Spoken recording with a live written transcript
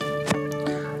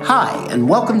Hi, and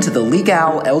welcome to the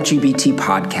Legal LGBT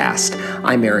podcast.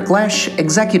 I'm Eric Lesh,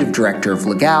 Executive Director of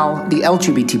Legal, the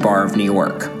LGBT Bar of New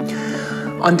York.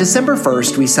 On December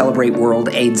 1st, we celebrate World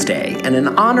AIDS Day, and in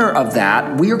honor of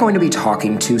that, we are going to be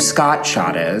talking to Scott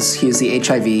Chavez. He is the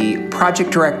HIV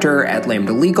Project Director at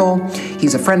Lambda Legal.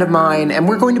 He's a friend of mine, and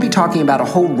we're going to be talking about a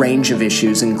whole range of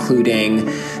issues, including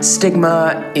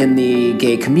stigma in the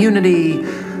gay community,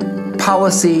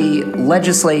 policy,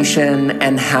 legislation,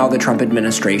 and how the Trump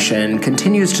administration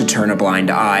continues to turn a blind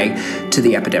eye to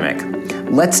the epidemic.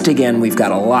 Let's dig in. We've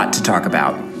got a lot to talk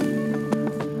about.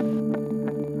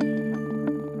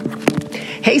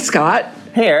 Hey, Scott.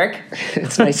 Hey, Eric.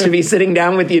 It's nice to be sitting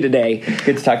down with you today.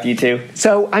 Good to talk to you, too.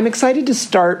 So I'm excited to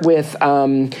start with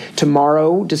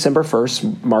tomorrow, December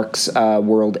 1st, marks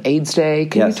World AIDS Day.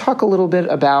 Can you talk a little bit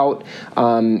about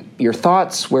your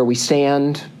thoughts, where we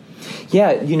stand?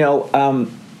 Yeah,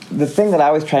 the thing that I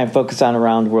always try and focus on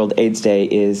around World AIDS Day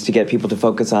is to get people to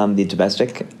focus on the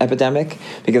domestic epidemic,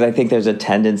 because I think there's a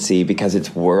tendency, because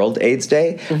it's World AIDS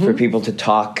Day, for people to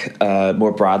talk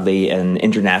more broadly and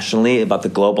internationally about the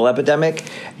global epidemic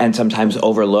and sometimes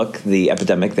overlook the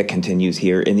epidemic that continues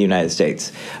here in the United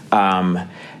States.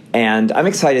 And I'm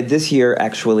excited. This year,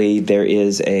 actually, there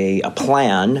is a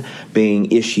plan being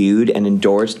issued and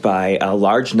endorsed by a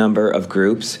large number of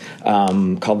groups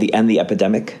called the End the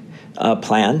Epidemic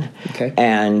plan. Okay.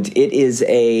 And it is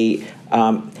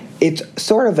it's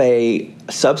sort of a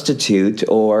substitute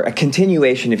or a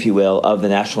continuation, if you will, of the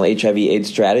National HIV/AIDS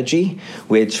Strategy,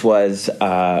 which was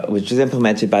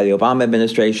implemented by the Obama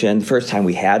administration. The first time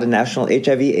we had a national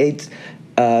HIV/AIDS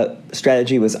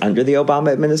strategy was under the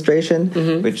Obama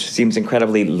administration, which seems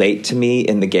incredibly late to me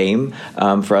in the game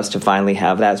for us to finally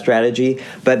have that strategy.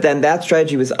 But then that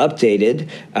strategy was updated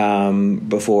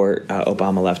before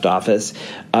Obama left office.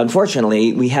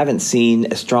 Unfortunately, we haven't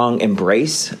seen a strong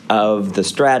embrace of the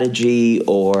strategy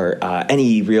or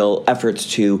any real efforts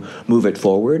to move it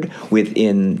forward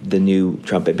within the new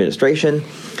Trump administration.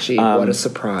 Gee, what a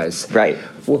surprise. Right.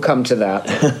 We'll come to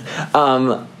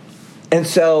that. And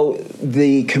so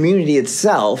the community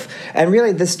itself, and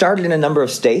really this started in a number of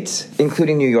states,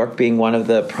 including New York being one of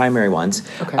the primary ones,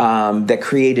 that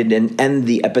created an End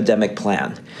the Epidemic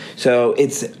plan. So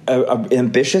it's an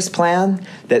ambitious plan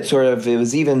that it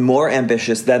was even more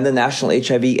ambitious than the National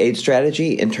HIV/AIDS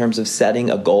Strategy in terms of setting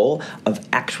a goal of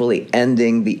actually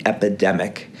ending the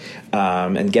epidemic.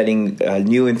 And getting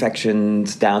new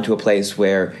infections down to a place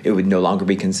where it would no longer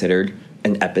be considered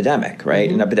an epidemic,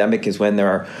 right? An epidemic is when there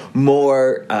are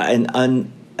more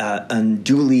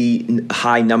unduly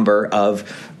high number of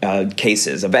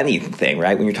cases of anything,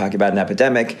 right? When you're talking about an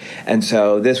epidemic. And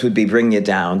so this would be bringing it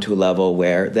down to a level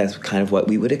where that's kind of what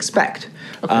we would expect.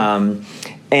 Okay.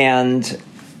 And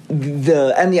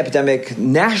the End the Epidemic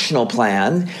national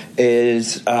plan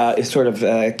is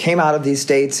came out of these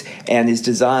states and is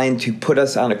designed to put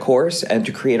us on a course and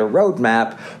to create a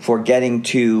roadmap for getting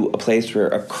to a place where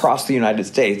across the United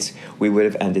States we would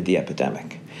have ended the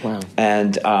epidemic. Wow.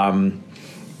 And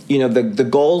the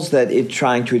goals that it's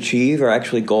trying to achieve are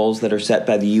actually goals that are set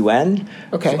by the UN.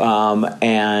 Okay.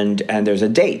 And there's a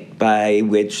date by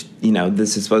which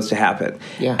this is supposed to happen.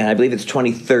 Yeah. And I believe it's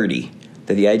 2030.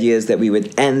 The idea is that we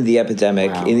would end the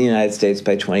epidemic in the United States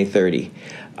by 2030.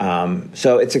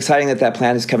 So it's exciting that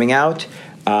plan is coming out,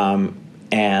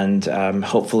 and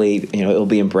hopefully, it'll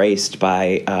be embraced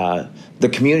by the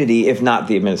community, if not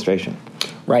the administration.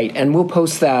 Right, and we'll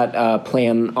post that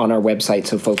plan on our website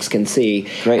so folks can see.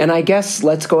 Great. And I guess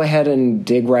let's go ahead and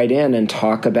dig right in and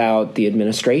talk about the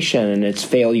administration and its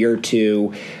failure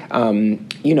to,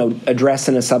 address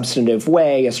in a substantive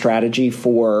way a strategy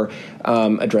for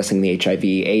addressing the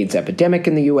HIV/AIDS epidemic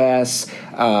in the U.S.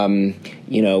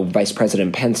 Vice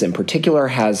President Pence in particular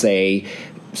has a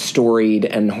storied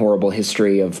and horrible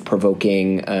history of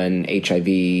provoking an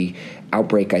HIV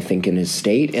outbreak, I think, in his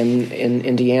state, in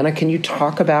Indiana. Can you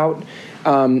talk about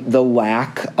the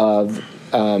lack of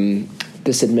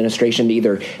this administration to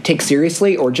either take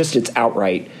seriously or just its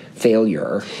outright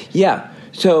failure? Yeah.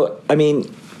 So,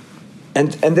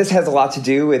 And this has a lot to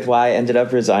do with why I ended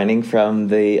up resigning from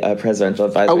the presidential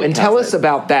advisory council. Oh, and tell us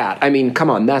about that. Come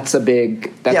on, that's a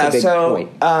big point.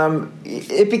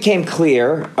 It became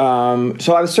clear.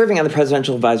 So I was serving on the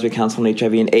Presidential Advisory Council on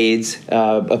HIV and AIDS,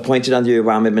 appointed under the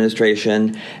Obama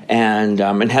administration, and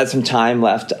had some time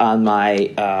left on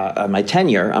my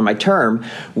tenure, on my term,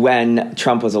 when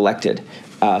Trump was elected.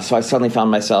 So I suddenly found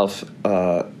myself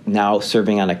now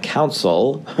serving on a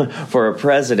council for a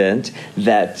president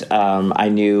that I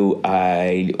knew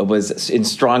I was in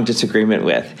strong disagreement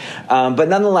with. But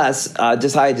nonetheless,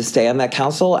 decided to stay on that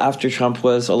council after Trump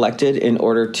was elected in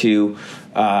order to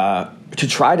to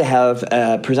try to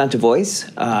have present a voice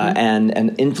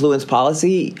and influence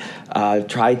policy,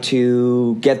 try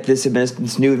to get this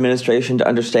new administration to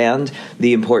understand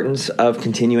the importance of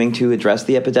continuing to address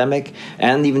the epidemic,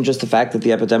 and even just the fact that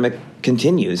the epidemic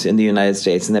continues in the United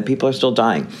States and that people are still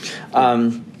dying.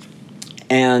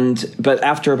 But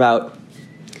after about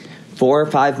 4 or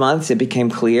 5 months, it became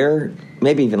clear,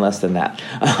 maybe even less than that,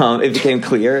 it became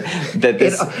clear that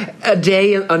this... A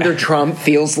day under Trump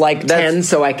feels like 10,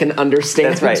 so I can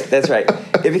understand. That's right.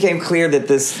 It became clear that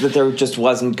there just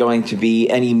wasn't going to be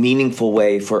any meaningful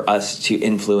way for us to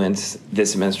influence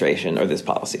this administration or this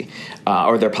policy,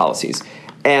 or their policies.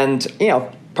 And,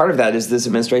 part of that is this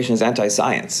administration is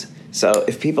anti-science. So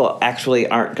if people actually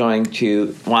aren't going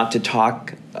to want to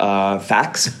talk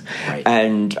facts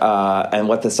and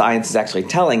what the science is actually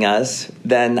telling us,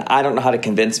 then I don't know how to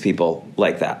convince people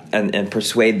like that and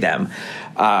persuade them.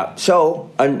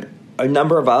 So a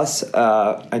number of us,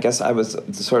 I guess I was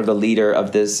sort of the leader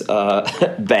of this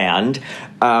band,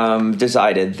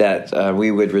 decided that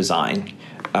we would resign.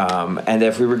 And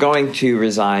if we were going to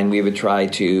resign, we would try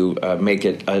to make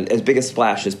it as big a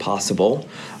splash as possible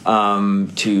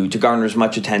to garner as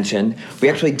much attention. We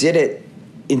actually did it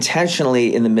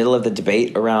intentionally in the middle of the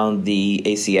debate around the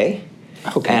ACA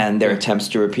and their attempts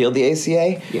to repeal the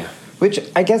ACA, which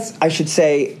I guess I should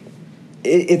say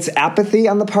it's apathy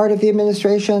on the part of the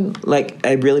administration. Like,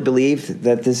 I really believe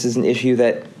that this is an issue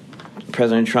that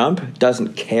President Trump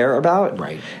doesn't care about.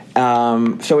 Right.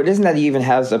 So it isn't that he even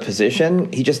has a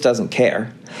position. He just doesn't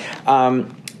care.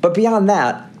 But beyond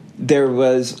that, there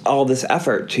was all this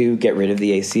effort to get rid of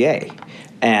the ACA.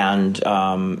 And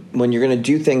when you're going to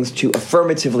do things to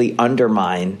affirmatively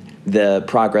undermine the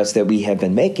progress that we have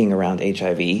been making around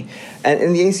HIV,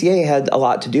 and the ACA had a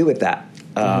lot to do with that.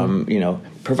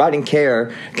 Providing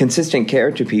care, consistent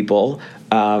care to people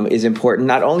is important,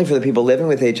 not only for the people living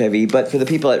with HIV, but for the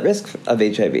people at risk of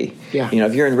HIV. Yeah.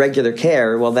 If you're in regular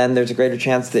care, well, then there's a greater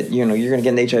chance that, you're going to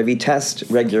get an HIV test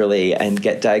regularly and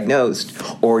get diagnosed,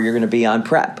 or you're going to be on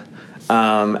PrEP.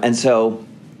 And so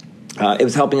it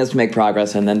was helping us to make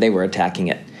progress, and then they were attacking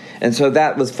it. And so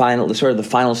that was sort of the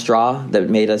final straw that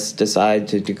made us decide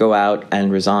to go out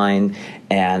and resign.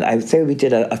 And I would say we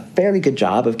did a fairly good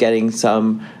job of getting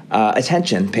some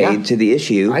attention paid to the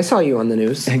issue. I saw you on the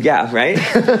news. Yeah, right?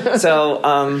 So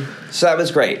that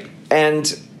was great. And,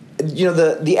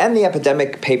 the End the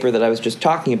Epidemic paper that I was just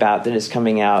talking about that is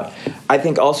coming out, I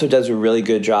think also does a really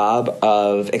good job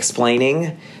of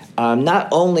explaining not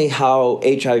only how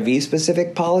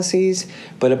HIV-specific policies,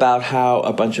 but about how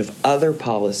a bunch of other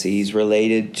policies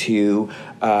related to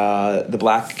the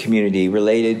Black community,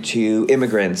 related to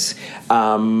immigrants,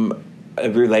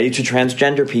 related to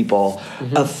transgender people,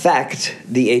 affect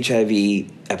the HIV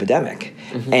epidemic.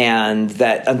 And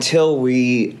that until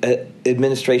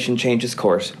administration changes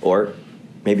course, or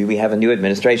maybe we have a new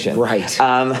administration. Right.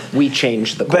 We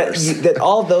changed the course. But that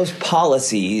all those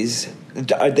policies,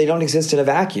 they don't exist in a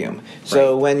vacuum.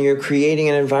 So when you're creating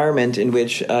an environment in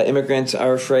which immigrants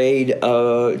are afraid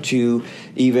to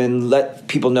even let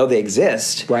people know they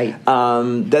exist,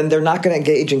 then they're not going to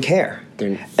engage in care.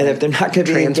 And if they're not going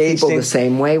to be engaged people the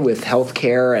same way with health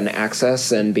care and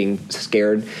access, and being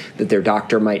scared that their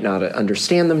doctor might not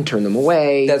understand them, turn them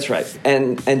away. That's right.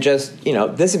 And just,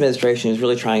 this administration is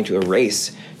really trying to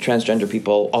erase transgender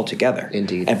people altogether.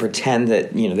 Indeed. And pretend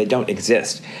that, they don't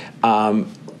exist.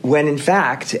 When in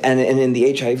fact, and in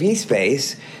the HIV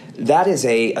space, that is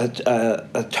a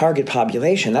target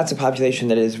population. That's a population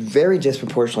that is very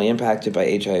disproportionately impacted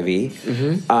by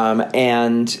HIV.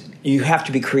 And you have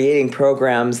to be creating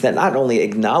programs that not only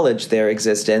acknowledge their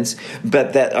existence,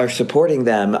 but that are supporting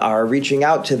them, are reaching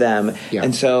out to them. Yeah.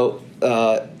 And so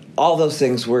all those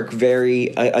things work very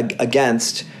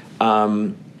against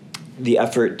the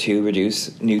effort to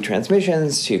reduce new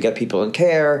transmissions, to get people in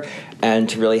care, and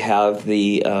to really have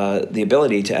the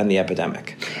ability to end the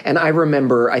epidemic. And I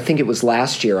remember, I think it was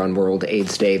last year on World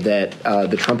AIDS Day, that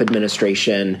the Trump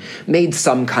administration made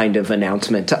some kind of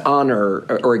announcement to honor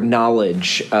or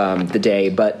acknowledge the day,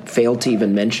 but failed to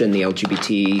even mention the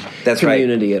LGBT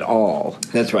community at all.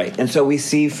 That's right. And so we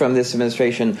see from this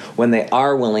administration, when they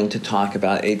are willing to talk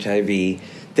about HIV,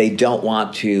 they don't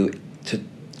want to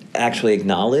actually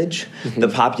acknowledge the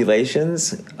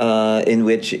populations in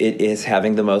which it is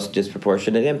having the most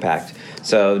disproportionate impact.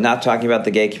 So not talking about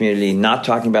the gay community, not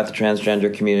talking about the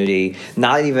transgender community,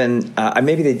 not even,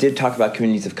 maybe they did talk about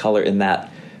communities of color in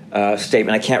that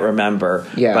statement. I can't remember.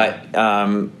 Yeah.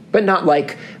 But not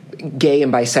like gay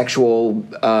and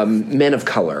bisexual men of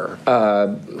color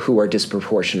who are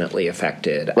disproportionately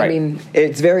affected. Right. I mean,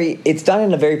 it's done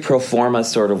in a very pro forma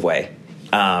sort of way.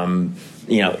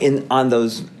 on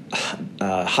those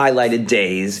highlighted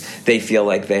days, they feel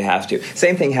like they have to.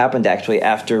 Same thing happened actually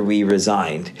after we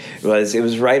resigned. It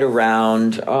was right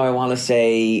around, I want to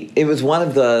say, it was one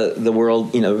of the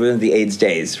world, one of the AIDS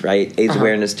days, right? AIDS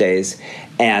awareness days.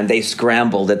 And they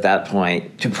scrambled at that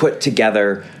point to put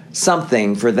together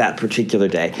something for that particular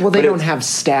day. Well, they don't have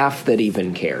staff that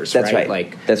even cares, that's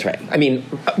right? That's right. I mean,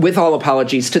 with all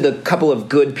apologies to the couple of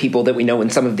good people that we know in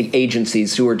some of the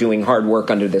agencies who are doing hard work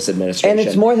under this administration. And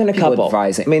it's more than a couple.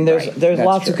 Advising. I mean, there's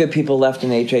lots of good people left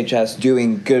in HHS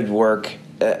doing good work.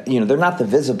 They're not the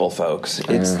visible folks.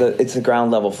 It's the ground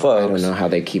level folks. I don't know how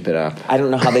they keep it up. I don't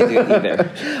know how they do it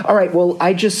either. All right. Well,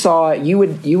 I just saw you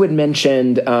had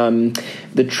mentioned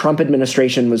the Trump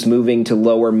administration was moving to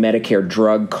lower Medicare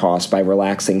drug costs by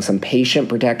relaxing some patient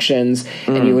protections,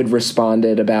 and you had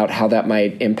responded about how that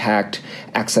might impact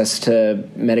access to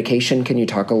medication. Can you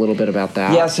talk a little bit about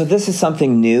that? Yeah. So this is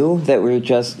something new that we're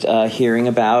just hearing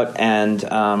about, and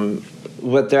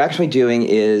what they're actually doing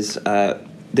is.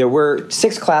 There were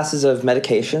 6 classes of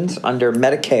medications under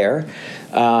Medicare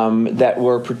that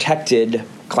were protected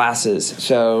classes.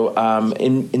 So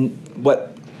in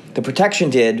what the protection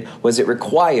did was it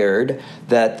required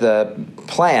that the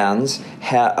plans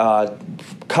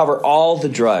cover all the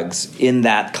drugs in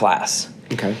that class.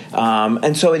 Okay.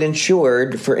 And so it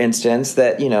ensured, for instance,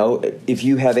 that, if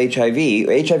you have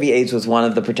HIV/AIDS was one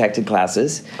of the protected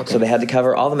classes, so they had to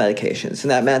cover all the medications.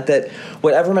 And that meant that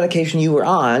whatever medication you were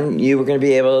on, you were going to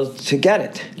be able to get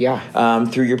it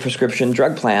through your prescription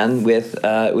drug plan with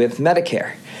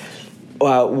Medicare.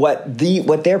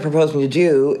 What they're proposing to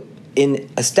do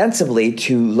ostensibly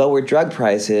to lower drug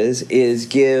prices is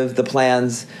give the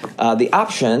plans the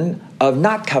option of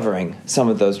not covering some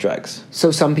of those drugs.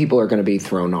 So some people are going to be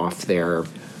thrown off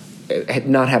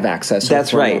not have access to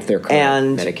off their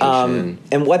current medication.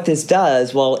 And what this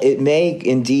does, it may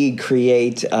indeed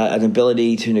create an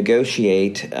ability to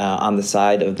negotiate on the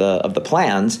side of the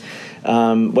plans.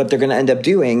 What they're going to end up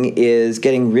doing is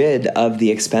getting rid of the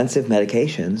expensive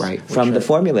medications from the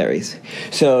formularies.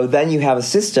 So then you have a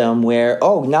system where,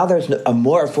 now there's a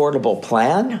more affordable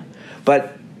plan,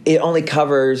 but it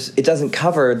doesn't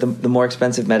cover the more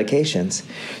expensive medications.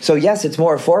 So yes, it's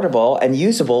more affordable and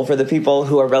usable for the people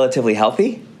who are relatively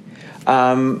healthy.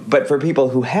 But for people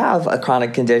who have a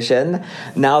chronic condition,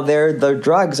 now the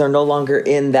drugs are no longer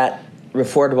in that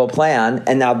affordable plan,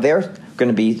 and now they're going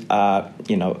to be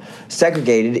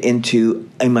segregated into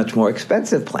a much more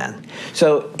expensive plan.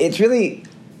 So it's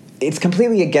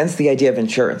completely against the idea of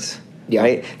insurance. Yeah.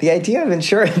 Right? The idea of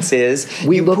insurance is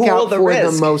we look pool out the for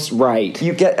risk. the most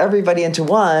You get everybody into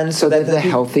one so that the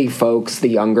healthy folks, the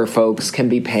younger folks, can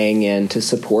be paying in to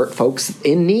support folks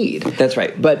in need. That's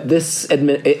right. But this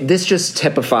just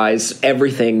typifies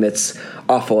everything that's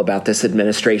awful about this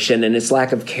administration and its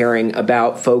lack of caring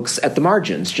about folks at the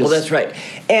margins. Well, that's right.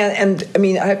 And I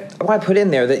mean, I want to put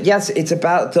in there that, yes, it's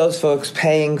about those folks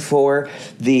paying for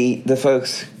the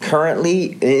folks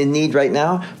currently in need right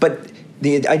now, but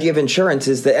the idea of insurance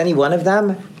is that any one of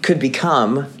them could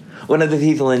become one of the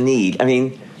people in need. I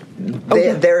mean,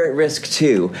 they're at risk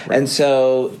too. Right. And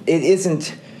so it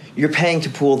isn't, you're paying to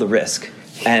pool the risk,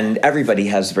 and everybody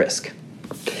has risk.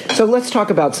 So let's talk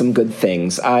about some good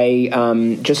things. I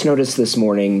just noticed this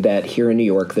morning that here in New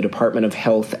York, the Department of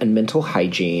Health and Mental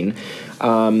Hygiene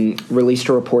released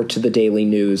a report to the Daily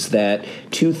News that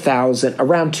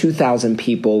around 2,000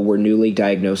 people were newly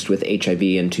diagnosed with HIV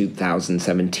in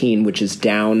 2017, which is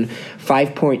down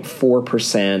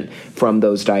 5.4% from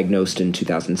those diagnosed in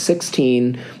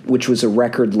 2016, which was a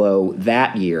record low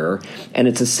that year. And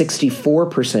it's a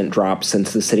 64% drop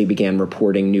since the city began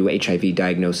reporting new HIV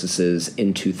diagnoses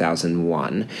in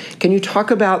 2001. Can you talk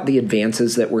about the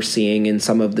advances that we're seeing in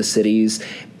some of the cities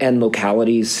and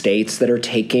localities, states that are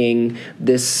taking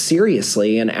this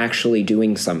seriously and actually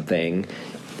doing something?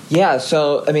 Yeah,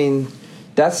 so, I mean,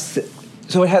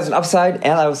 so it has an upside,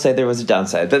 and I would say there was a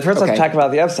downside. But first, let's talk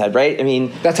about the upside, right? I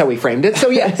mean, that's how we framed it, so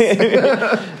yes.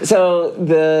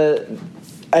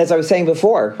 As I was saying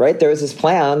before, right, there was this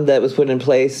plan that was put in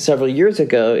place several years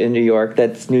ago in New York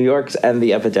that's New York's End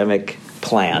the Epidemic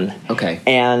Plan. Okay.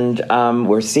 And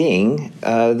we're seeing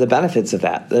the benefits of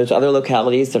that. There's other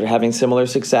localities that are having similar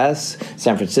success.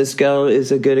 San Francisco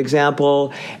is a good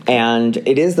example. And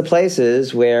it is the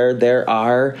places where there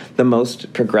are the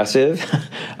most progressive,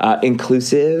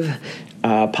 inclusive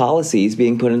policies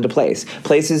being put into place.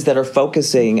 Places that are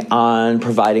focusing on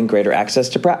providing greater access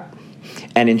to PrEP.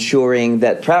 And ensuring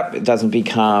that PrEP doesn't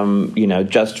become,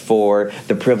 just for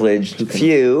the privileged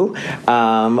few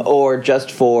or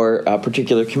just for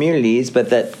particular communities,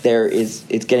 but that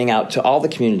it's getting out to all the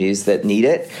communities that need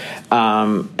it.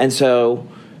 And so,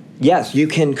 yes, you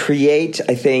can create,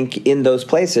 I think, in those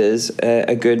places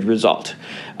a good result.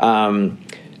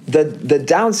 The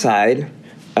downside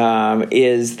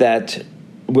is that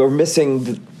we're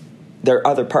missing there are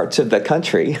other parts of the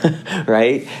country,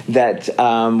 right, that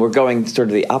we're going sort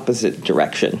of the opposite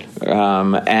direction.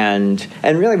 And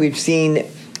really we've seen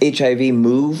HIV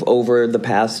move over the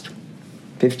past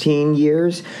 15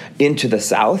 years into the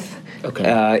South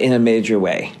in a major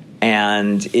way.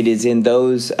 And it is in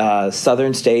those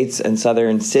southern states and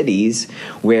southern cities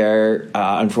where,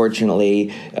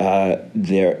 unfortunately,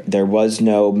 there was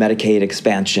no Medicaid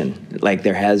expansion like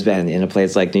there has been in a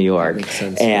place like New York. Makes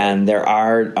sense. And there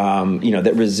are,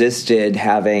 that resisted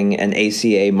having an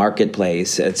ACA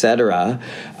marketplace, et cetera.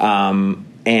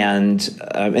 And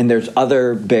there's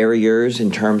other barriers in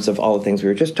terms of all the things we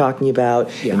were just talking about,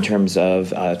 in terms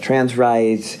of trans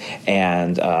rights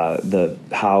and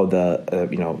how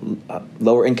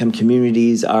lower income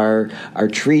communities are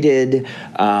treated.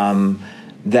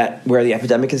 That where the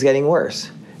epidemic is getting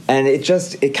worse, and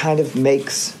it kind of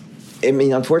makes.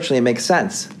 Unfortunately, it makes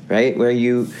sense, right? Where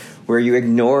you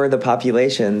ignore the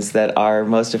populations that are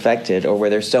most affected, or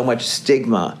where there's so much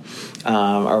stigma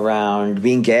around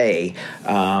being gay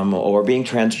or being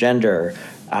transgender,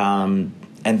 and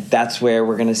that's where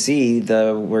we're going to see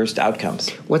the worst outcomes.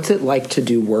 What's it like to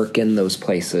do work in those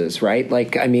places, right?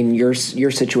 You're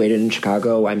situated in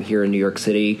Chicago. I'm here in New York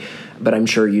City, but I'm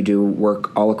sure you do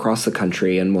work all across the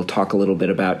country, and we'll talk a little bit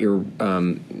about your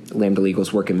Lambda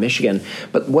Legal's work in Michigan.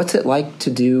 But what's it like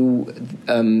to do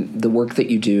the work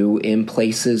that you do in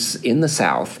places in the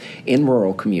South, in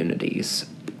rural communities?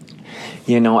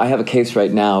 I have a case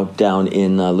right now down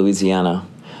in Louisiana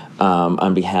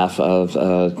on behalf of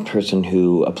a person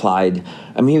who applied.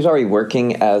 He was already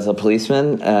working as a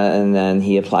policeman, and then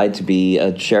he applied to be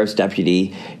a sheriff's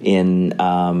deputy in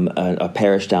a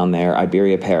parish down there,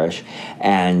 Iberia Parish.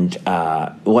 And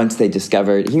once they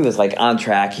discovered, he was on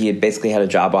track. He had basically had a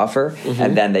job offer,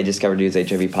 and then they discovered he was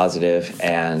HIV positive,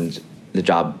 and the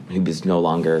job, he was no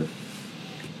longer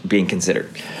being considered.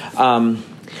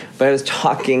 But I was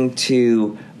talking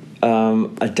to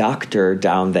a doctor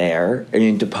down there,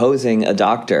 deposing a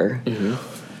doctor.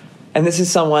 And this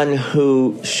is someone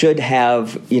who should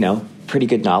have, pretty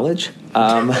good knowledge.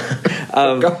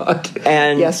 God.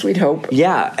 And yes, we'd hope.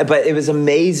 Yeah, but it was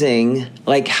amazing,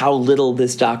 how little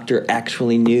this doctor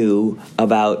actually knew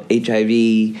about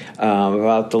HIV,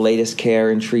 about the latest care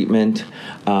and treatment,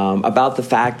 about the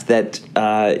fact that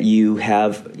you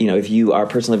have, if you are a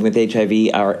person living with HIV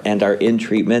and are in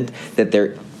treatment, that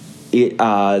there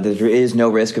is no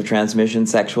risk of transmission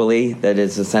sexually, that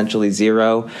is essentially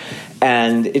zero.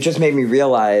 And it just made me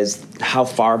realize how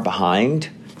far behind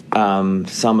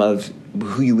some of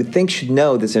who you would think should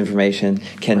know this information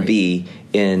can be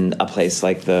in a place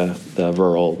like the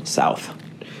rural South.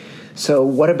 So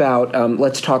what about,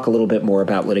 let's talk a little bit more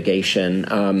about litigation.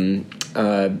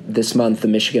 This month, the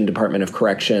Michigan Department of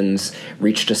Corrections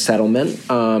reached a settlement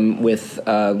with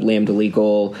Lambda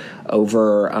Legal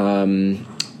over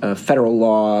federal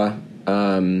law,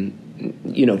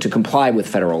 to comply with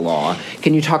federal law.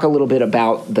 Can you talk a little bit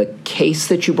about the case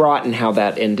that you brought and how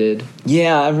that ended?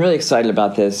 Yeah, I'm really excited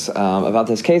about this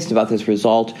case and about this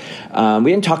result.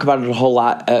 We didn't talk about it a whole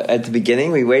lot at the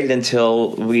beginning. We waited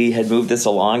until we had moved this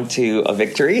along to a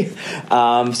victory.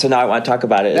 So now I want to talk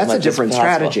about it. That's a different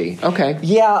strategy. Okay.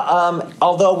 Yeah,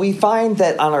 although we find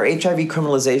that on our HIV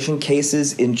criminalization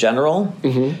cases in general,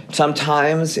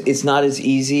 sometimes it's not as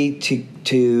easy to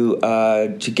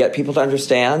get people to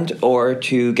understand or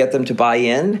to get them to buy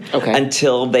in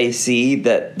until they see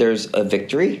that there's a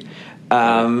victory.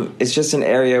 It's just an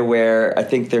area where I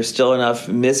think there's still enough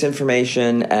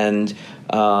misinformation and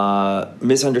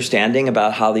misunderstanding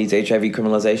about how these HIV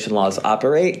criminalization laws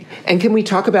operate. And can we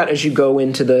talk about, as you go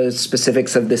into the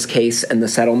specifics of this case and the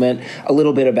settlement, a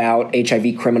little bit about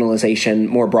HIV criminalization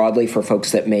more broadly for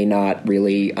folks that may not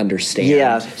really understand?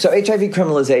 Yeah, so HIV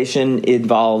criminalization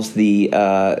involves the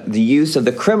use of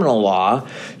the criminal law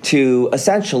to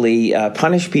essentially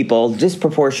punish people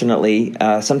disproportionately,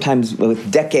 sometimes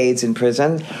with decades in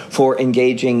prison, for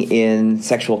engaging in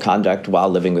sexual conduct while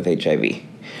living with HIV.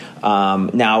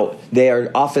 Now, they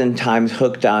are oftentimes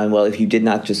hooked on, well, if you did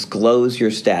not disclose your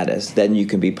status, then you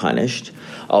can be punished.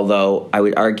 Although I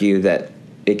would argue that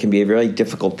it can be a really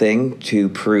difficult thing to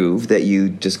prove that you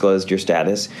disclosed your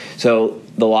status. So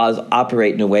the laws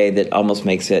operate in a way that almost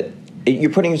makes it,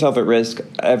 you're putting yourself at risk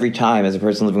every time as a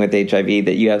person living with HIV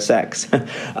that you have sex.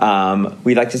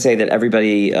 We like to say that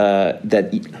everybody we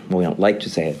don't like to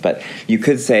say it, but you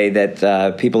could say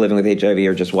that people living with HIV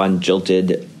are just one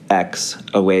jilted X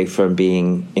away from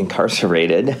being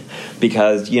incarcerated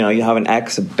because, you have an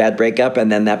ex, a bad breakup,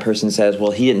 and then that person says,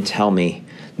 well, he didn't tell me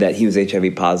that he was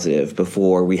HIV positive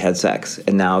before we had sex.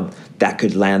 And now that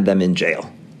could land them in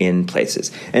jail in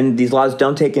places. And these laws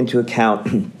don't take into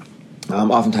account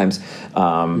oftentimes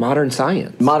modern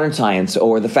science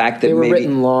or the fact that they were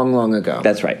written long ago.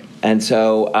 That's right. And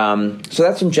so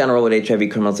that's in general what HIV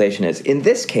criminalization is. In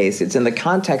this case, it's in the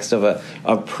context of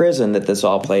a prison that this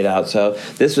all played out. So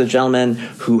this was a gentleman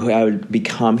who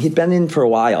he'd been in for a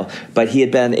while, but he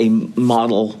had been a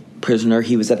model prisoner.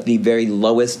 He was at the very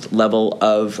lowest level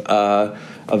of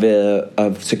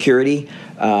security.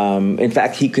 In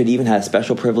fact, he could even have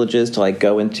special privileges to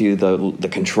go into the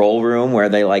control room where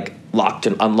they locked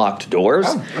and unlocked doors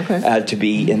to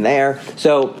be in there.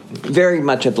 So very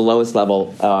much at the lowest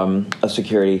level of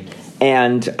security.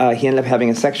 And he ended up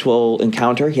having a sexual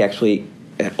encounter. He actually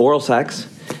had oral sex,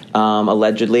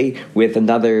 allegedly, with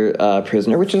another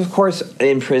prisoner, which of course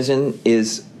in prison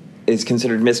is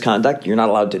considered misconduct. You're not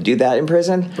allowed to do that in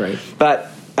prison. Right. But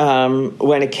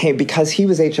when it came, because he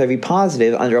was HIV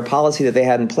positive under a policy that they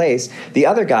had in place, the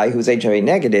other guy who was HIV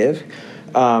negative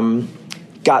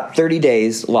got 30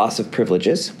 days loss of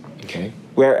privileges. Okay.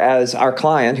 Whereas our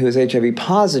client, who was HIV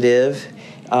positive,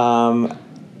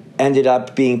 ended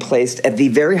up being placed at the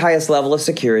very highest level of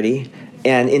security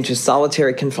and into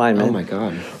solitary confinement. Oh, my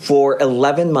God. For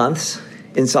 11 months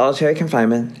in solitary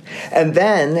confinement. And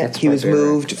then he was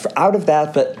moved out of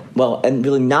that, and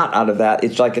really not out of that.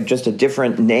 It's just a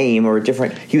different name or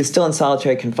he was still in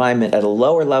solitary confinement at a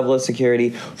lower level of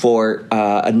security for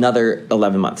another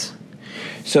 11 months.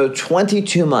 So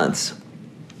 22 months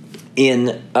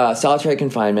in solitary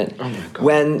confinement. Oh my God.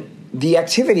 When the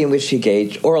activity in which he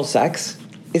engaged, oral sex,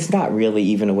 is not really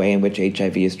even a way in which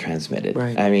HIV is transmitted.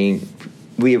 Right. I mean,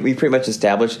 we pretty much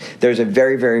established there's a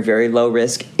very, very, very low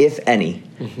risk, if any,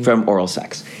 from oral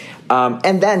sex.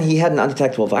 And then he had an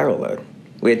undetectable viral load,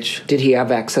 which... Did he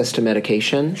have access to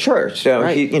medication? Sure. So,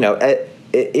 right.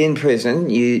 In prison,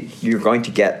 you're going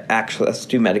to get access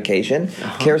to medication.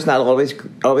 Care's not always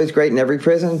great in every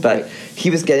prison, but he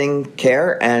was getting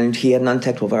care, and he had an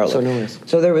undetectable viral load. So no risk.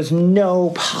 So there was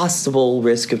no possible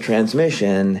risk of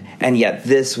transmission, and yet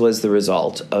this was the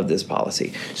result of this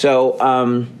policy.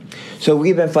 So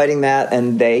we've been fighting that,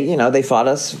 and they fought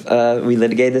us. We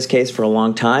litigated this case for a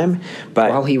long time,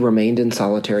 but while he remained in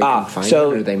solitary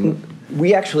confinement,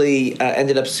 we actually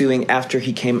ended up suing after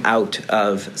he came out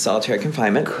of solitary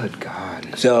confinement. Good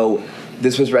God! So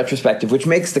this was retrospective, which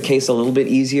makes the case a little bit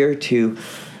easier to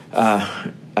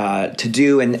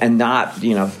do and not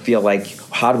feel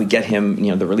like, how do we get him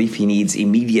the relief he needs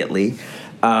immediately.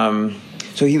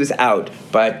 So he was out,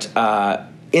 but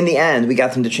in the end, we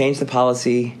got them to change the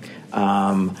policy.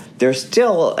 There's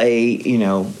still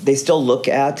they still look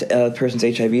at a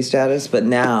person's HIV status, but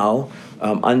now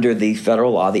under the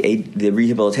federal law, the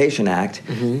Rehabilitation Act,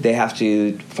 they have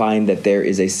to find that there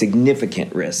is a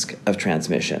significant risk of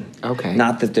transmission. Okay.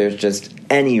 Not that there's just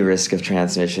any risk of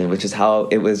transmission, which is how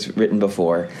it was written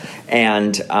before.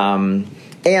 And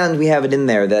we have it in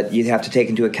there that you have to take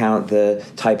into account the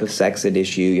type of sex at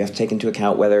issue. You have to take into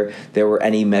account whether there were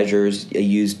any measures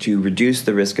used to reduce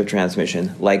the risk of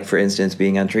transmission, like, for instance,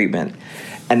 being on treatment.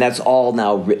 And that's all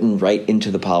now written right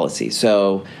into the policy.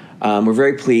 So we're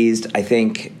very pleased. I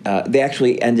think they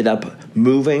actually ended up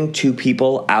moving 2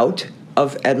 people out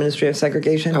of administrative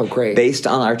segregation. Oh, great. Based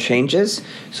on our changes.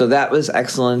 So that was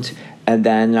excellent. And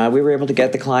then we were able to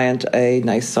get the client a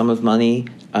nice sum of money,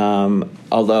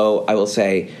 although I will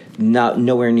say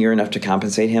nowhere near enough to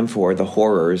compensate him for the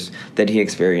horrors that he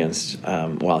experienced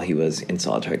while he was in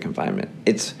solitary confinement.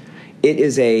 It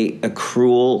is a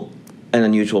cruel and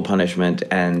unusual punishment,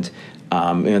 and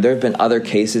there have been other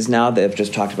cases now that have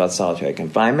just talked about solitary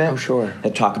confinement. Oh, sure.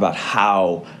 That talk about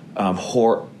how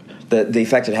the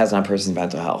effect it has on a person's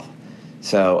mental health.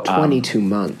 So 22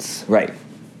 months. Right.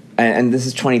 And this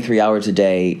is 23 hours a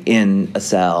day in a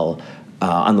cell.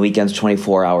 On the weekends,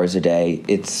 24 hours a day.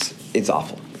 It's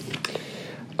awful.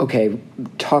 Okay,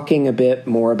 talking a bit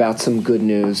more about some good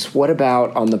news. What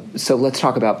about so let's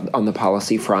talk about on the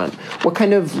policy front. What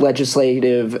kind of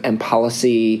legislative and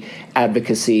policy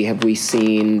advocacy have we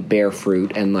seen bear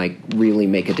fruit and really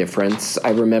make a difference? I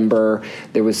remember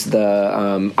there was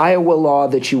the Iowa law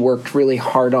that you worked really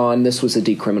hard on. This was a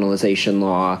decriminalization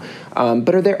law.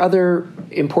 But are there other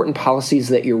important policies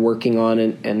that you're working on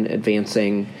and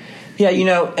advancing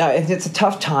Yeah, it's a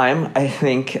tough time, I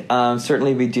think,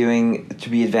 certainly to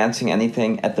be advancing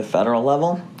anything at the federal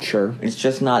level. Sure. It's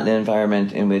just not an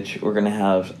environment in which we're going to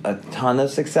have a ton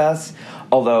of success,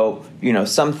 although,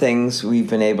 some things we've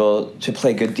been able to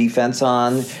play good defense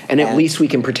on. And at least we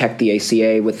can protect the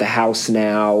ACA with the House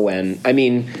now, and,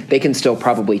 they can still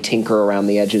probably tinker around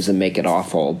the edges and make it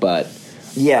awful, but...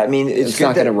 Yeah, it's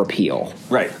not going to repeal.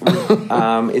 Right.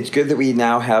 It's good that we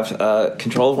now have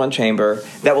control of one chamber.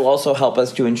 That will also help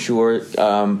us to ensure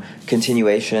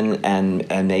continuation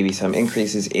and maybe some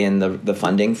increases in the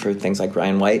funding for things like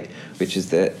Ryan White, which is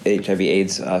the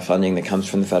HIV/AIDS funding that comes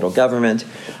from the federal government.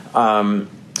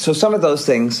 So some of those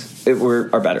things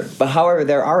are better. But however,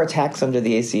 there are attacks under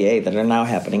the ACA that are now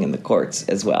happening in the courts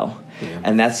as well. Yeah.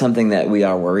 And that's something that we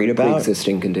are worried about.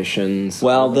 Pre-existing conditions.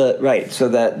 Well, so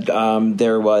that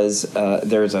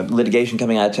there's a litigation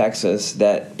coming out of Texas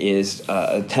that is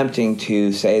attempting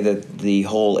to say that the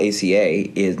whole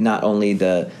ACA is not only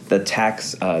the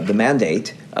tax, the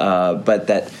mandate, but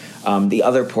that the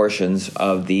other portions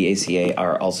of the ACA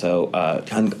are also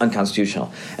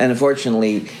unconstitutional. And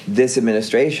unfortunately, this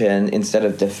administration, instead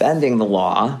of defending the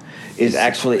law, is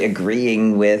actually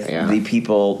agreeing with the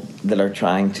people that are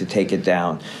trying to take it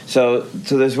down. So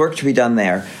there's work to be done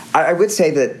there. I would say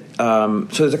that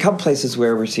so there's a couple places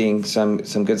where we're seeing some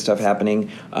good stuff happening.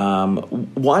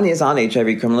 One is on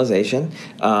HIV criminalization.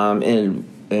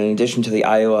 In addition to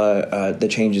the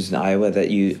changes in Iowa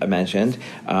that you mentioned,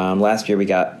 last year we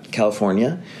got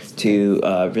California to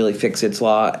really fix its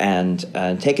law and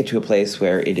take it to a place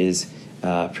where it is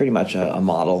pretty much a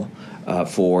model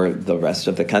for the rest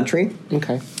of the country.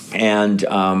 Okay. And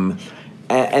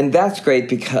that's great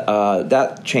because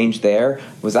that change there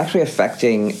was actually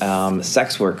affecting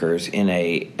sex workers in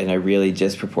a really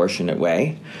disproportionate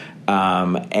way.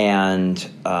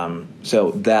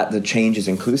 So that the change is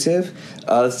inclusive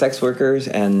of sex workers,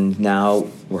 and now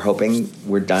we're hoping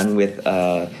we're done with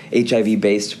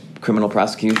HIV-based criminal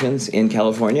prosecutions in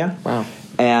California. Wow.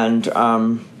 And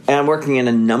I'm working in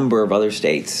a number of other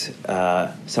states.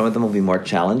 Some of them will be more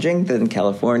challenging than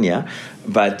California,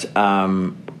 but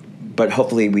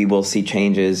hopefully we will see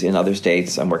changes in other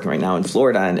states. I'm working right now in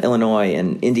Florida and Illinois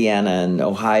and Indiana and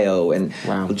Ohio and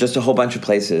just a whole bunch of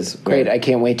places. Great. I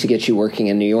can't wait to get you working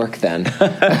in New York then.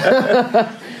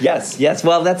 Yes.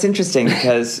 Well, that's interesting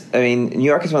because, New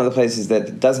York is one of the places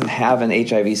that doesn't have an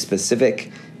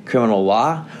HIV-specific criminal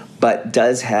law, but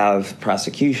does have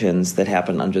prosecutions that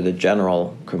happen under the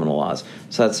general criminal laws.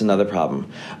 So that's another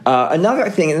problem. Another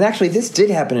thing, and actually this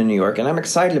did happen in New York, and I'm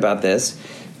excited about this.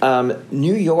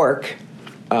 New York,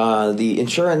 the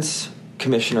insurance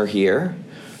commissioner here,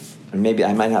 and maybe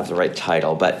I might have the right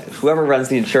title, but whoever runs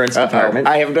the insurance department.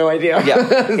 I have no idea.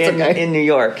 Yeah, in New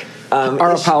York.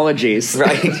 Our apologies.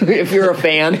 Right. If you're a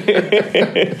fan.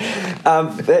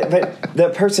 But the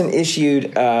person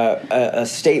issued a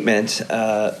statement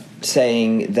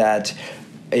saying that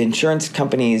insurance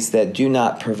companies that do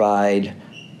not provide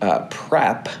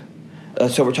PrEP.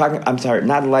 So we're talking, I'm sorry,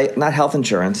 not health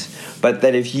insurance, but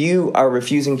that if you are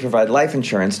refusing to provide life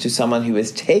insurance to someone who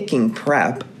is taking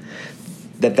PrEP,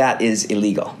 that is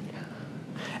illegal.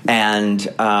 And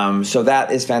so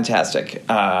that is fantastic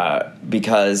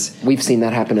because... We've seen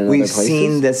that happen in other places? We've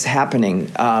seen this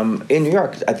happening in New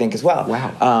York, I think, as well.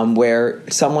 Wow. Where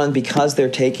someone, because they're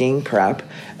taking PrEP,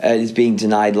 is being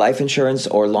denied life insurance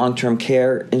or long-term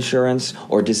care insurance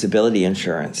or disability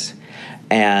insurance.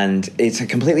 And it's a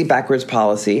completely backwards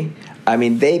policy.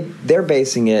 They're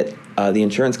basing it, the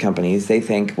insurance companies, they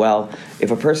think, well,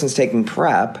 if a person's taking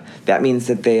PrEP, that means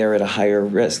that they are at a higher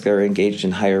risk. They're engaged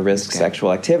in higher risk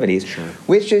sexual activities,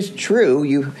 which is true.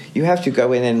 You have to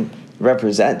go in and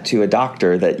represent to a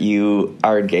doctor that you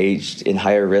are engaged in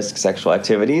higher risk sexual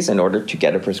activities in order to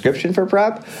get a prescription for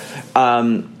PrEP.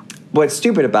 What's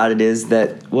stupid about it is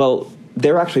that, well,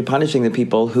 they're actually punishing the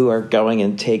people who are going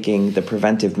and taking the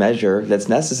preventive measure that's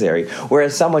necessary,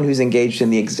 whereas someone who's engaged in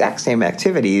the exact same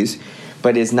activities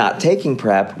but is not taking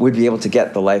PrEP would be able to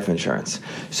get the life insurance.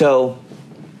 So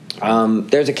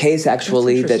there's a case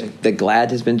actually that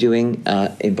GLAAD has been doing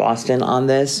in Boston on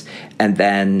this, and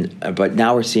then but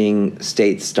now we're seeing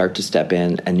states start to step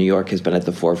in, and New York has been at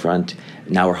the forefront.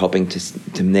 Now we're hoping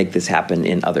to make this happen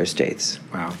in other states.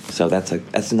 Wow! So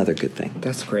that's another good thing.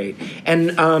 That's great.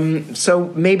 And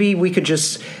so maybe we could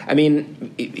just,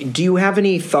 do you have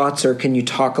any thoughts, or can you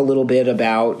talk a little bit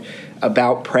about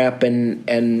PrEP and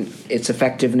its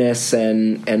effectiveness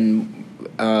and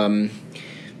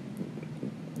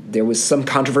there was some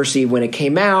controversy when it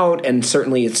came out, and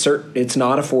certainly it's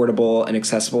not affordable and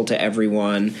accessible to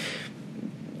everyone.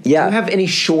 Yeah. Do you have any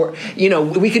short,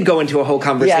 we could go into a whole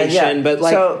conversation, but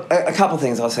So a couple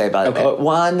things I'll say about it.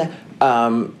 One,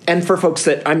 and for folks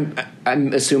that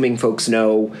I'm assuming folks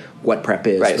know what PrEP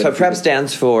is. Right. So PrEP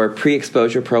stands for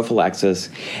pre-exposure prophylaxis,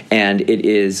 and it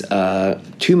is 2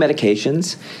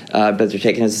 medications, but they're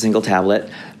taken as a single tablet,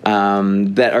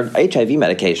 that are HIV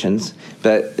medications.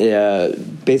 But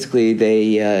basically,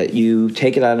 you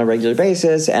take it on a regular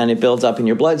basis, and it builds up in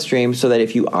your bloodstream, so that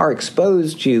if you are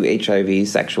exposed to HIV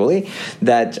sexually,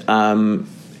 that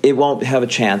it won't have a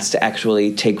chance to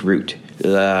actually take root.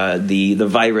 The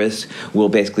virus will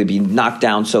basically be knocked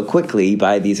down so quickly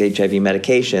by these HIV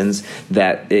medications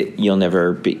that you'll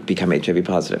never become HIV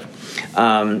positive.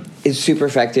 It's super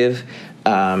effective.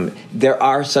 There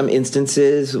are some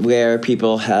instances where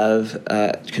people have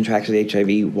contracted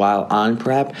HIV while on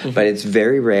PrEP, but it's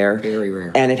very rare. Very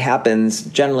rare. And it happens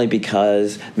generally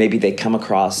because maybe they come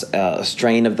across a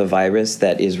strain of the virus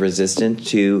that is resistant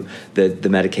to the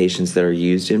medications that are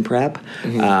used in PrEP.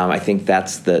 I think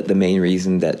that's the main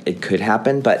reason that it could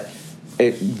happen, but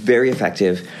it's very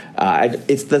effective.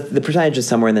 It's the percentage is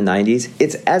somewhere in the 90s.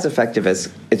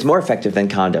 It's more effective than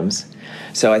condoms.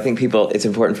 So I think it's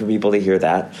important for people to hear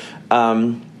that.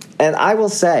 And I will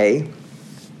say,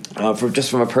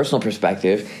 from a personal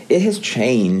perspective, it has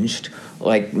changed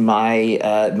like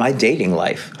my dating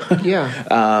life. Yeah.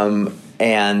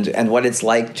 And what it's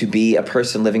like to be a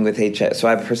person living with HIV. So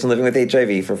I'm a person living with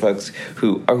HIV for folks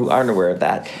who aren't aware of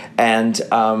that. And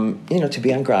to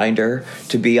be on Grindr,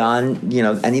 to be on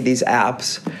any of these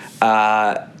apps.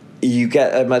 You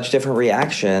get a much different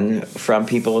reaction from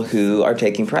people who are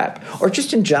taking PrEP, or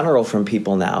just in general from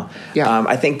people now. Yeah.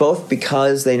 I think both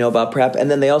because they know about PrEP, and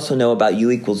then they also know about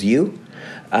U equals U,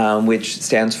 which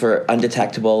stands for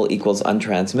undetectable equals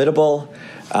untransmittable,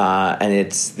 and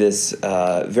it's this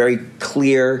very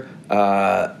clear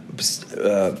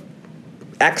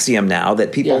axiom now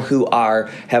that people who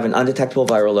have an undetectable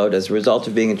viral load as a result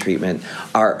of being in treatment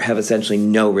have essentially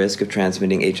no risk of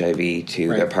transmitting HIV to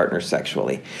their partner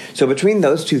sexually. So between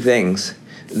those two things,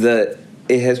 it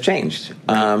has changed,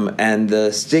 and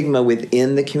the stigma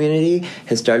within the community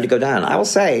has started to go down. I will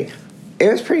say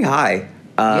it was pretty high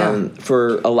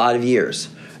for a lot of years,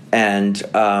 and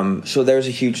so there's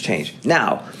a huge change.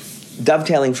 Now,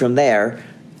 dovetailing from there,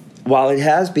 while it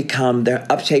has become, their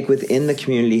uptake within the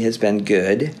community has been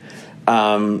good,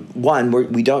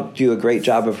 we don't do a great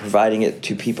job of providing it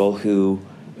to people who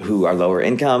are lower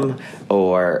income,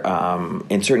 or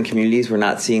in certain communities we're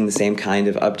not seeing the same kind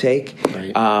of uptake,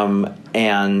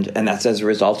 and that's as a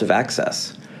result of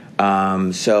access.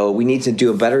 So we need to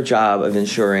do a better job of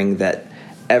ensuring that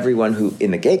everyone who in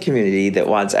the gay community that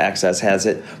wants access has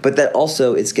it, but that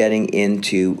also it's getting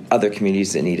into other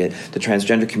communities that need it, the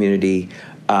transgender community,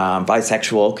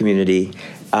 bisexual community,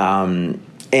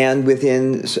 and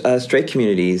within straight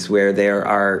communities where there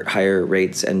are higher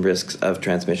rates and risks of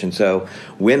transmission. So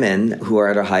women who are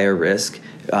at a higher risk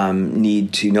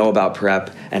need to know about PrEP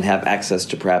and have access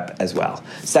to PrEP as well.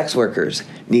 Sex workers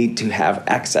need to have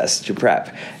access to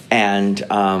PrEP, and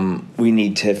we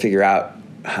need to figure out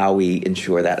how we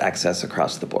ensure that access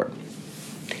across the board.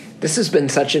 This has been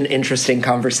such an interesting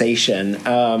conversation,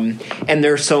 and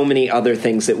there are so many other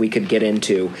things that we could get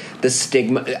into. The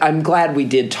stigma. I'm glad we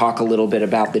did talk a little bit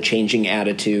about the changing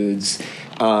attitudes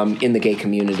in the gay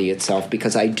community itself,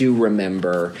 because I do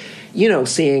remember,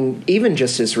 seeing even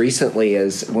just as recently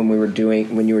as when you were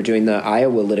doing the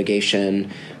Iowa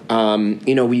litigation.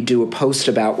 We do a post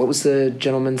about, what was the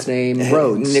gentleman's name?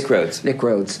 Rhodes. Nick Rhodes. Nick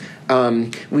Rhodes.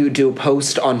 We would do a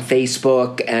post on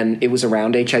Facebook, and it was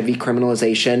around HIV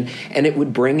criminalization, and it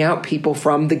would bring out people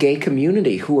from the gay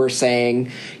community who are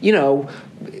saying,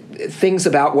 things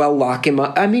about, lock him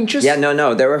up. I mean, just... Yeah,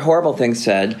 no. There were horrible things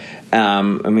said. We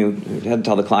had to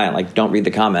tell the client, don't read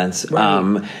the comments,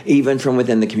 even from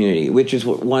within the community, which is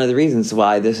one of the reasons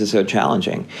why this is so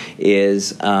challenging,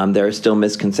 is there are still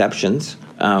misconceptions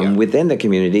within the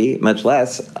community, much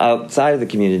less outside of the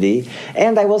community.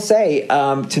 And I will say,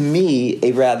 to me,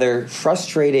 a rather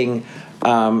frustrating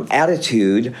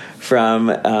attitude from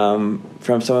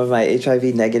some of my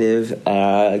HIV negative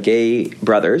gay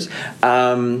brothers,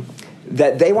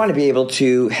 that they want to be able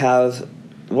to have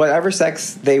whatever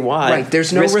sex they want. Right.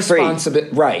 There's no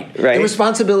responsibility. Right. The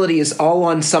responsibility is all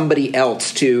on somebody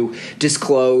else to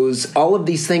disclose all of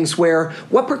these things.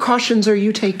 What precautions are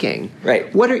you taking?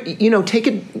 Right. What are take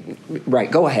it?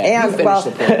 Right. Go ahead. And,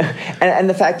 the point. and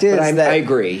the fact is that I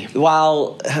agree.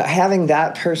 While having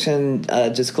that person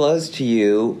disclose to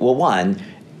you, well, one,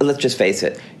 let's just face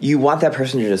it, you want that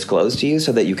person to disclose to you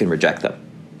so that you can reject them.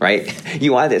 right?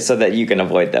 You want it so that you can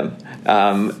avoid them.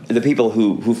 The people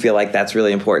who feel like that's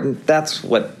really important, that's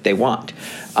what they want.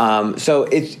 So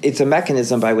it's a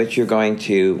mechanism by which you're going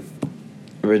to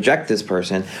reject this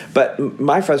person. But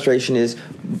my frustration is,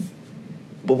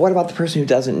 well, what about the person who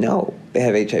doesn't know they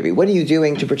have HIV? What are you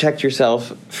doing to protect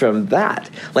yourself from that?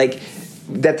 Like,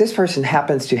 that this person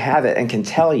happens to have it and can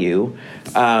tell you,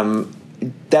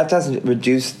 that doesn't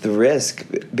reduce the risk,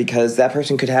 because that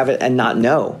person could have it and not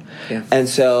know. Yeah. And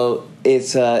so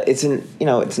it's an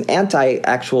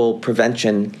anti-actual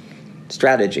prevention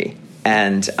strategy,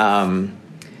 and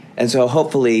so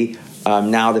hopefully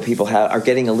now that people are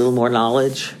getting a little more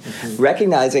knowledge,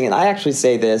 recognizing, and I actually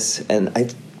say this,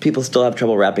 and people still have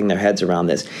trouble wrapping their heads around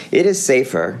this. It is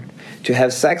safer to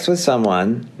have sex with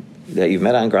someone that you've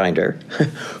met on Grindr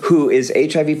who is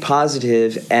HIV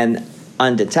positive and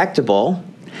undetectable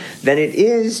than it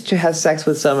is to have sex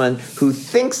with someone who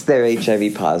thinks they're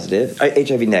HIV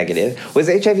negative, was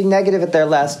HIV negative at their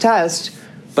last test,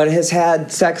 but has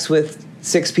had sex with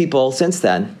 6 people since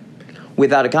then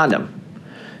without a condom.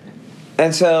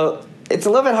 And so it's a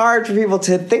little bit hard for people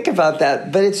to think about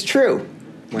that, but it's true.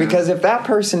 Wow. Because if that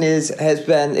person has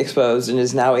been exposed and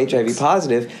is now HIV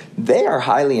positive, they are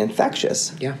highly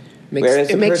infectious. Yeah.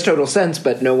 It makes total sense,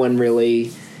 but no one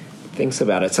really thinks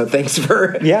about it. So thanks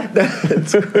for... Yeah.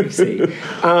 That's crazy.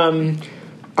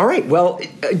 All right. Well,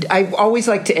 I always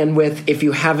like to end with, if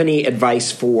you have any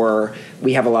advice for...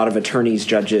 We have a lot of attorneys,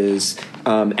 judges,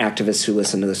 activists who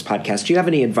listen to this podcast. Do you have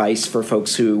any advice for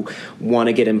folks who want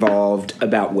to get involved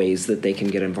about ways that they can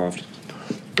get involved?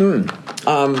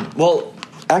 Well,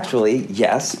 actually,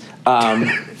 yes.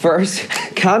 First,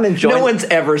 come and join. No one's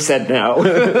ever said no.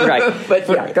 Right. But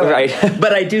yeah, go right. ahead.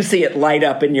 But I do see it light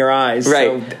up in your eyes.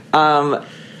 Right.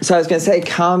 So I was going to say,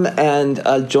 come and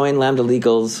join Lambda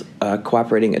Legal's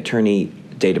cooperating attorney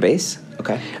database.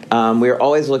 Okay. We're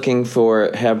always looking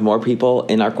have more people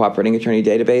in our cooperating attorney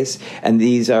database, and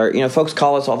these are, folks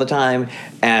call us all the time,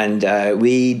 and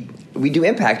we do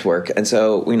impact work, and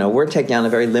so we're taking on a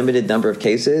very limited number of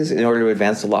cases in order to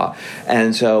advance the law,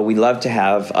 and so we love to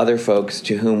have other folks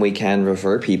to whom we can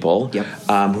refer people, yep.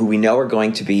 Who we know are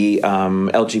going to be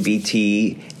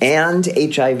LGBT and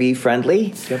HIV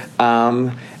friendly, yep.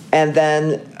 And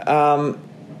then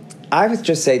I would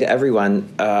just say to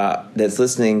everyone that's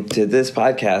listening to this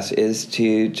podcast is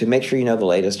to make sure you know the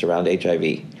latest around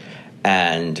HIV.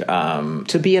 And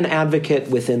to be an advocate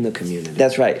within the community.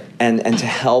 That's right. And to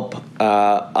help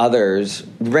others,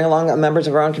 bring along members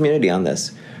of our own community on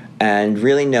this, and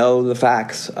really know the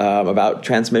facts about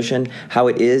transmission, how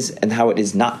it is and how it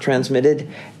is not transmitted,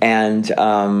 and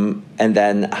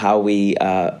then how we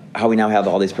now have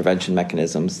all these prevention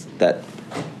mechanisms that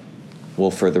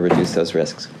will further reduce those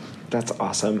risks. That's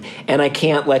awesome. And I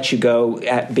can't let you go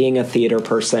at being a theater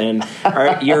person.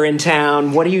 You're in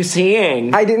town. What are you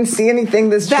seeing? I didn't see anything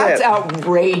this trip. That's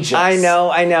outrageous. I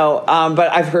know.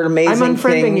 But I've heard amazing I'm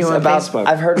unfriending things you on about Facebook.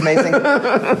 I've heard amazing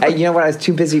you know what, I was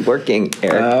too busy working,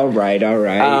 Eric. All right.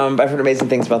 I've heard amazing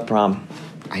things about the prom.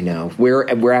 I know.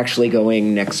 We're actually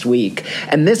going next week.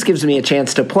 And this gives me a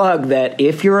chance to plug that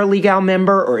if you're a Legal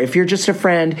member or if you're just a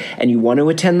friend and you want to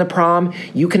attend the prom,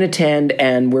 you can attend,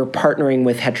 and we're partnering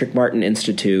with Hetrick Martin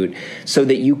Institute so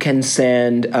that you can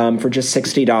send, for just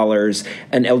 $60,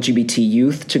 an LGBT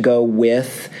youth to go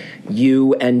with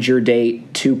you and your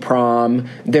date to prom.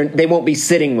 They won't be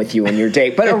sitting with you and your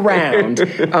date, but around,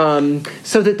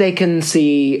 so that they can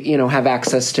see, have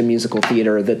access to musical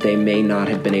theater that they may not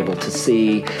have been able to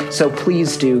see. So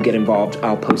please do get involved.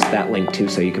 I'll post that link too,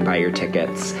 so you can buy your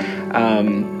tickets.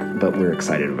 But we're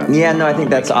excited about that. Yeah, no, I think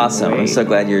that's awesome. I'm so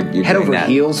glad you're Head doing Over that.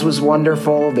 Heels was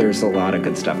wonderful. There's a lot of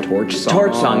good stuff. Torch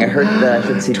Song. I heard that. I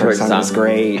should see Torch Song. Was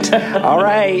great. All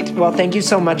right. Well, thank you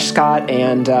so much, Scott.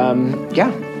 And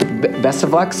best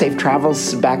of luck. Safe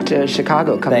travels back to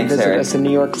Chicago. Come and visit us in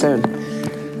New York soon.